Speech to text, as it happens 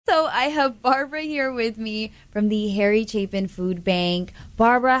So I have Barbara here with me from the Harry Chapin Food Bank.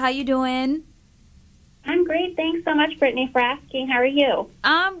 Barbara, how you doing? I'm great. Thanks so much, Brittany, for asking. How are you?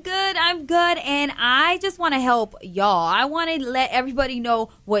 I'm good. And I just want to help y'all. I want to let everybody know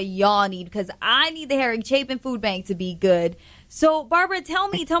what y'all need because I need the Harry Chapin Food Bank to be good. So, Barbara, tell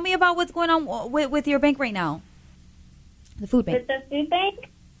me about what's going on with your bank right now. The food bank. With the food bank?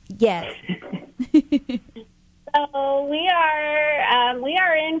 Yes. So we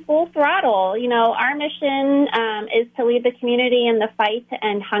are in full throttle. You know, our mission is to lead the community in the fight to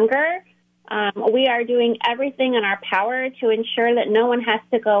end hunger. We are doing everything in our power to ensure that no one has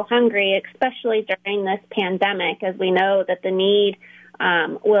to go hungry, especially during this pandemic, as we know that the need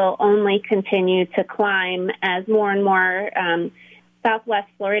will only continue to climb as more and more Southwest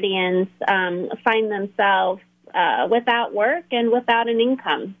Floridians find themselves without work and without an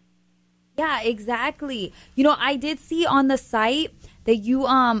income. Yeah, exactly. You know, I did see on the site that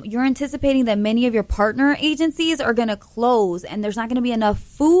you're anticipating that many of your partner agencies are going to close and there's not going to be enough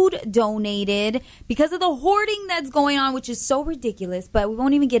food donated because of the hoarding that's going on, which is so ridiculous, but we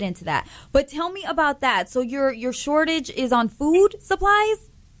won't even get into that. But tell me about that. So your shortage is on food supplies?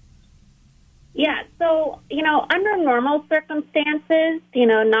 Yeah, so, you know, under normal circumstances, you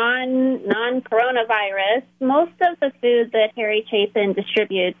know, non-coronavirus, most of the food that Harry Chapin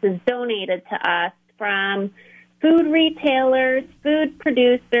distributes is donated to us from food retailers, food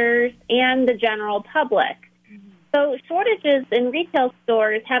producers, and the general public. So shortages in retail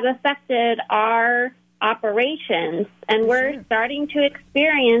stores have affected our operations, and we're starting to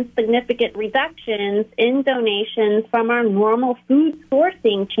experience significant reductions in donations from our normal food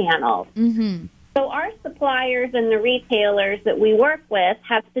sourcing channels. Mm-hmm. So our suppliers and the retailers that we work with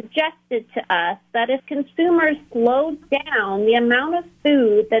have suggested to us that if consumers slowed down the amount of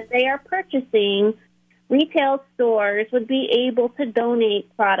food that they are purchasing, retail stores would be able to donate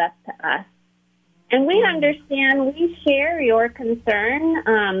product to us. And we understand, we share your concern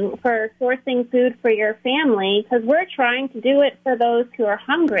for sourcing food for your family because we're trying to do it for those who are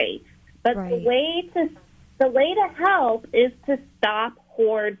hungry. But the way to help is to stop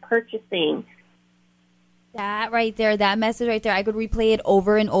hoard purchasing. That right there, that message right there, I could replay it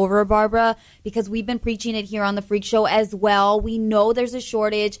over and over, Barbara, because we've been preaching it here on the Freak Show as well. We know there's a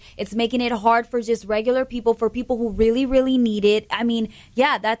shortage. It's making it hard for just regular people, for people who really, really need it. I mean,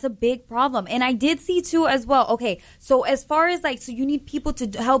 yeah, that's a big problem. And I did see too as well. Okay, so as far as so you need people to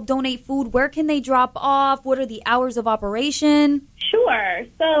help donate food. Where can they drop off? What are the hours of operation? Sure.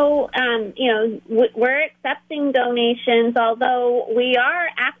 So, you know, we're accepting donations, although we are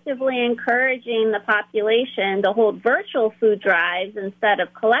actively encouraging the population to hold virtual food drives instead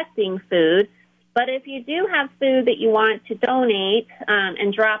of collecting food. But if you do have food that you want to donate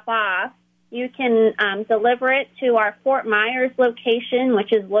and drop off, you can deliver it to our Fort Myers location,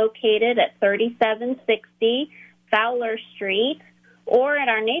 which is located at 3760 Fowler Street, or at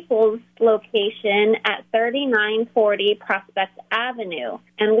our Naples location at 3940 Prospect Avenue.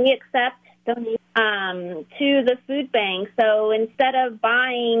 And we accept donations to the food bank. So instead of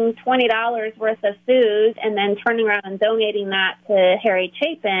buying $20 worth of food and then turning around and donating that to Harry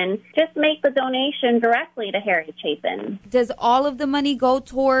Chapin, just make the donation directly to Harry Chapin. Does all of the money go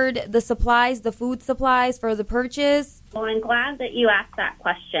toward the supplies, the food supplies for the purchase? Well, I'm glad that you asked that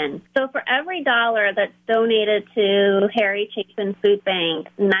question. So for every dollar that's donated to Harry Chapin Food Bank,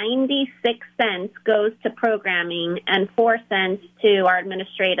 96 cents goes to programming and 4 cents to our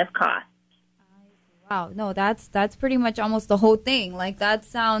administrative costs. Wow, no, that's pretty much almost the whole thing. Like, that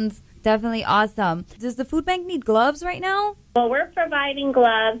sounds definitely awesome. Does the food bank need gloves right now? Well, we're providing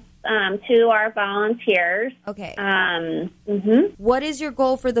gloves to our volunteers. Okay. What is your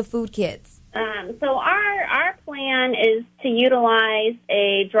goal for the food kits? So our plan is to utilize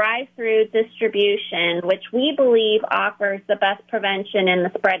a drive-through distribution, which we believe offers the best prevention in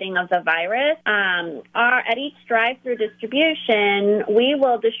the spreading of the virus. At each drive-through distribution, we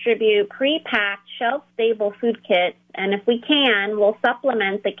will distribute pre-packed, shelf-stable food kits, and if we can, we'll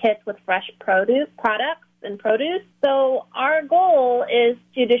supplement the kits with fresh products and produce. So our goal is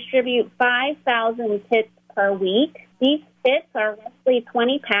to distribute 5,000 kits per week. These kits are roughly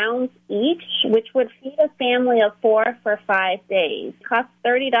 20 pounds each, which would feed a family of 4 for 5 days. It costs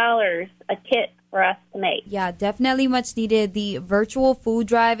 $30 a kit for us to make. Yeah, definitely much needed. The virtual food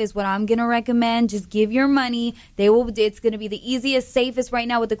drive is what I'm going to recommend. Just give your money. It's going to be the easiest, safest right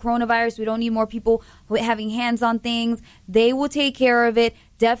now with the coronavirus. We don't need more people having hands on things. They will take care of it.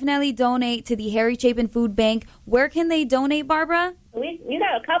 Definitely donate to the Harry Chapin Food Bank. Where can they donate, Barbara? You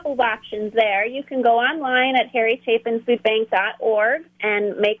got a couple of options there. You can go online at harrychapinfoodbank.org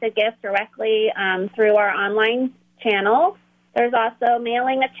and make a gift directly through our online channel. There's also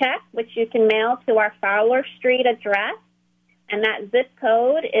mailing a check, which you can mail to our Fowler Street address, and that zip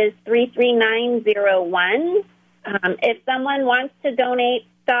code is 33901. If someone wants to donate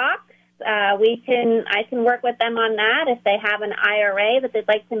stocks, I can work with them on that. If they have an IRA that they'd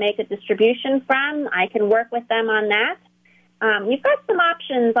like to make a distribution from, I can work with them on that. You've got some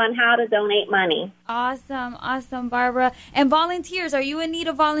options on how to donate money. Awesome, Barbara. And volunteers, are you in need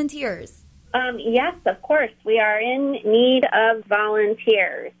of volunteers? Yes, of course. We are in need of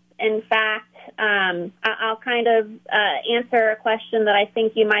volunteers. In fact, I'll kind of answer a question that I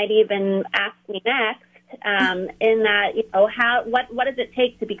think you might even ask me next. In that, what does it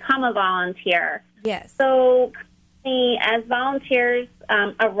take to become a volunteer? Yes. So, as volunteers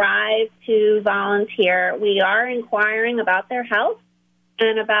arrive to volunteer, we are inquiring about their health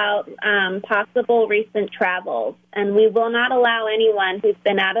and about possible recent travels. And we will not allow anyone who's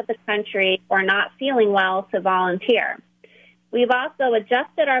been out of the country or not feeling well to volunteer. We've also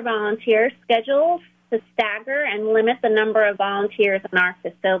adjusted our volunteer schedules to stagger and limit the number of volunteers in our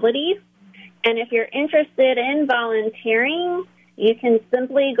facilities. And if you're interested in volunteering, you can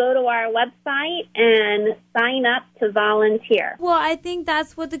simply go to our website and sign up to volunteer. Well, I think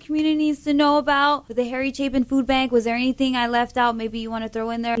that's what the community needs to know about the Harry Chapin Food Bank. Was there anything I left out maybe you want to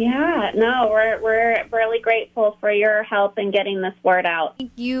throw in there? Yeah, no, we're really grateful for your help in getting this word out.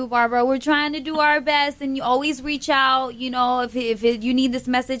 Thank you, Barbara. We're trying to do our best, and you always reach out. If you need this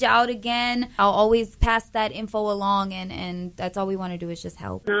message out again, I'll always pass that info along, and that's all we want to do is just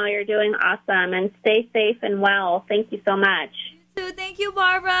help. No, you're doing awesome, and stay safe and well. Thank you so much. Thank you,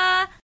 Barbara.